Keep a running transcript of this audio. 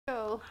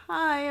So,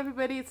 hi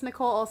everybody, it's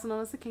Nicole, also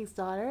known as the King's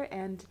Daughter,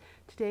 and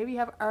today we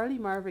have Arly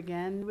Marv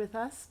again with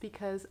us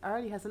because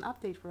Arly has an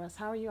update for us.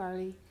 How are you,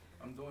 Arly?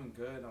 I'm doing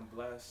good. I'm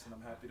blessed, and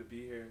I'm happy to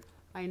be here.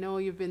 I know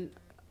you've been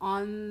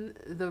on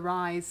the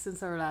rise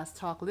since our last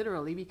talk,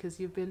 literally, because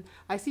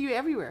I see you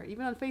everywhere,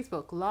 even on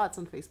Facebook, lots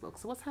on Facebook.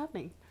 So, what's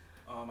happening?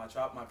 I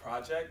dropped my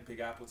project, Big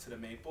Apple to the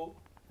Maple,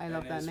 I and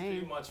love that it's pretty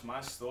name. much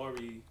my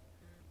story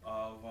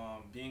of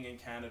being in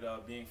Canada,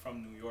 being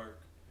from New York,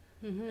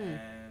 Mm-hmm.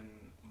 and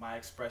my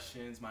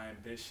expressions, my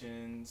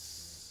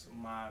ambitions,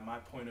 my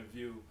point of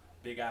view.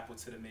 Big Apple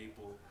to the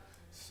Maple.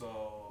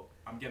 So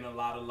I'm getting a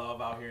lot of love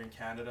out here in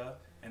Canada,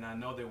 and I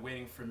know they're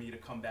waiting for me to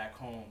come back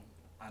home.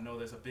 I know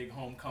there's a big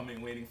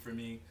homecoming waiting for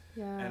me,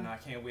 Yeah, and I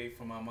can't wait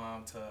for my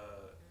mom to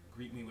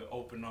greet me with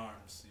open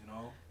arms.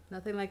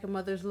 nothing like a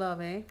mother's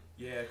love, eh?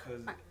 Yeah,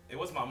 because I, it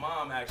was my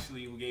mom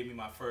actually who gave me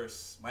my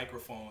first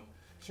microphone.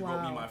 She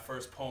wrote me wow, my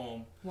first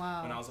poem when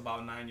I wow, was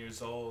about 9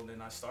 years old,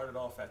 and I started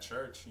off at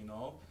church.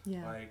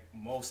 yeah, Like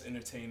most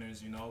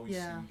entertainers,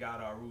 yeah, we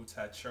got our roots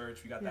at church.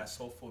 We got yeah. that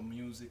soulful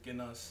music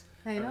in us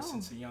I ever know.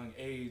 since a young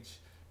age,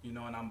 and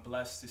I'm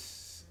blessed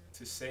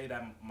to say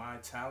that my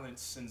talent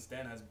since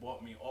then has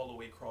brought me all the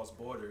way across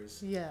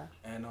borders. Yeah.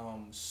 And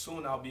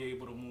soon I'll be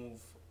able to move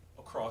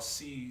across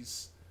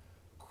seas,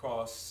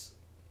 across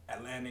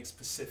Atlantics,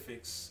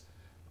 Pacifics.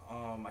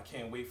 I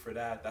can't wait for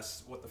that.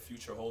 That's what the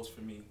future holds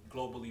for me.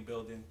 Globally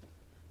building.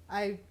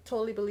 I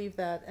totally believe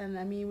that. And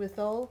I mean, with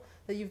all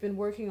that you've been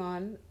working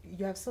on,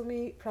 you have so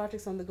many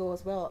projects on the go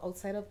as well,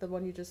 outside of the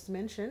one you just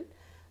mentioned.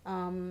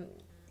 Um,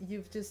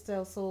 you've just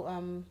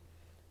also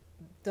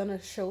done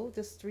a show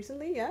just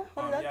recently, yeah?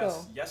 How did that go?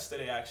 Yes,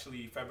 yesterday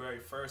actually, February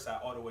 1st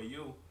at Ottawa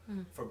U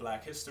Mm. for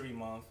Black History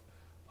Month.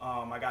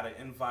 I got an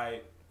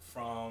invite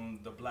from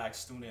the Black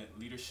Student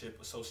Leadership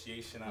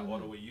Association at Mm-hmm.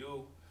 Ottawa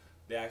U.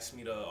 They asked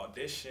me to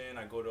audition.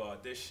 I go to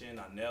audition.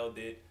 I nailed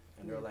it.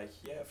 And Yeah. they're like,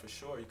 yeah, for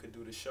sure, you could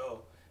do the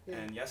show. Yeah.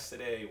 And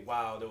yesterday,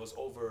 wow, there was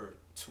over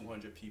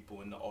 200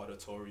 people in the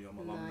auditorium,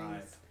 alumni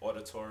Nice.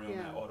 auditorium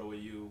Yeah. at Ottawa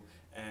U.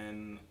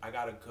 And I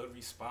got a good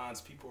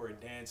response. People were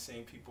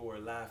dancing, people were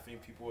laughing,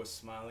 people were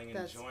smiling,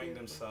 That's enjoying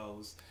beautiful.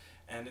 themselves.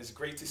 And it's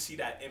great to see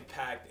that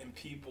impact in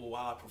people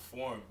while I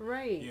perform,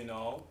 Right. you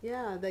know?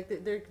 Yeah, like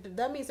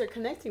that means they're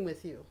connecting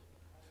with you,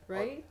 Well,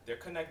 right? they're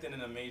connected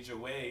in a major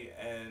way,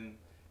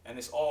 and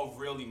it's all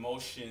real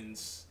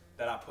emotions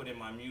that I put in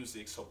my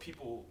music. So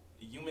people,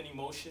 human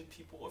emotion,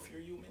 people, if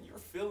you're human, you're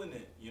feeling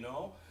it.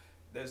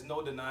 There's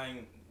no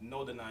denying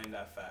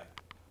that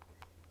fact.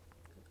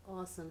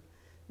 Awesome.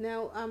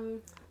 Now,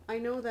 I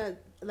know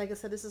that, like I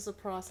said, this is a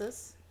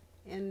process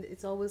and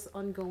it's always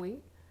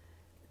ongoing.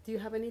 Do you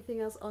have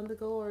anything else on the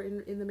go or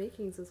in the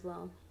makings as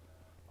well?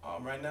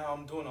 Right now,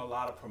 I'm doing a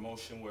lot of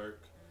promotion work,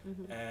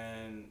 Mm-hmm.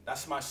 and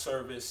that's my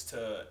service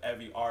to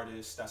every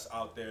artist that's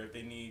out there. If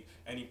they need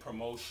any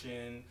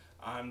promotion,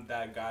 I'm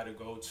that guy to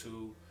go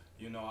to.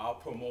 I'll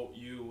promote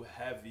you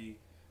heavy.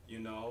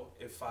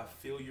 If I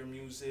feel your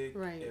music,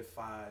 Right. if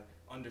I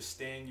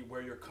understand you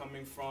where you're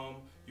coming from,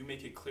 you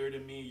make it clear to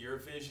me your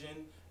vision,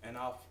 and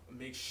I'll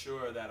make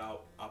sure that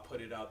I'll put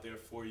it out there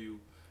for you.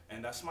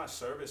 And that's my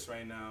service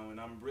right now, and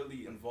I'm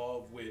really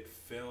involved with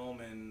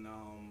film and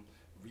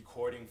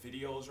recording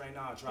videos right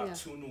now. I Yeah. dropped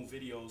two new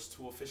videos,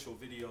 two official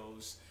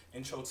videos,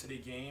 Intro to the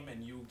Game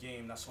and You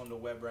Game, that's on the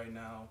web right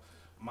now.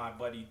 My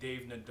buddy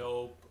Dave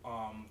Nadeau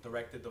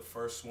directed the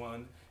first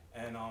one,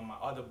 and my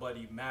other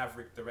buddy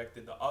Maverick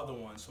directed the other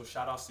one. So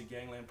shout outs to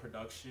Gangland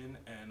Production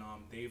and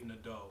Dave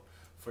Nadeau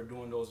for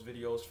doing those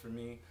videos for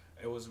me.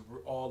 It was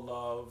all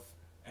love,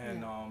 and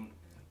Yeah.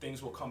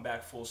 things will come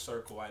back full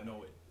circle, I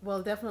know it.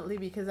 Well, definitely,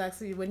 because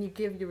actually, when you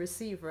give, you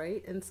receive,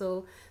 right? And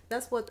so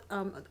that's what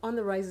On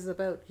the Rise is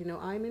about. You know,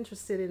 I'm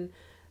interested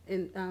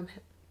in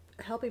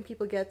helping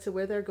people get to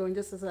where they're going,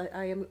 just as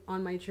I am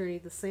on my journey,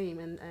 the same.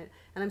 And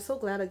I'm so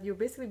glad that you're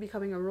basically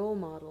becoming a role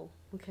model.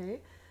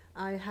 Okay,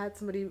 I had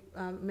somebody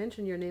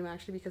mention your name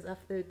actually because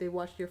after they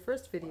watched your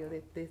first video,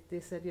 they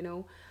said,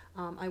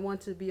 I want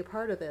to be a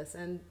part of this,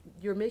 and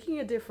you're making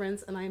a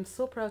difference, and I am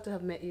so proud to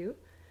have met you,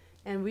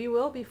 and we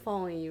will be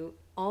following you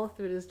all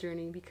through this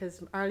journey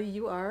because Arlie,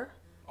 you are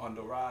On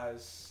the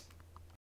rise.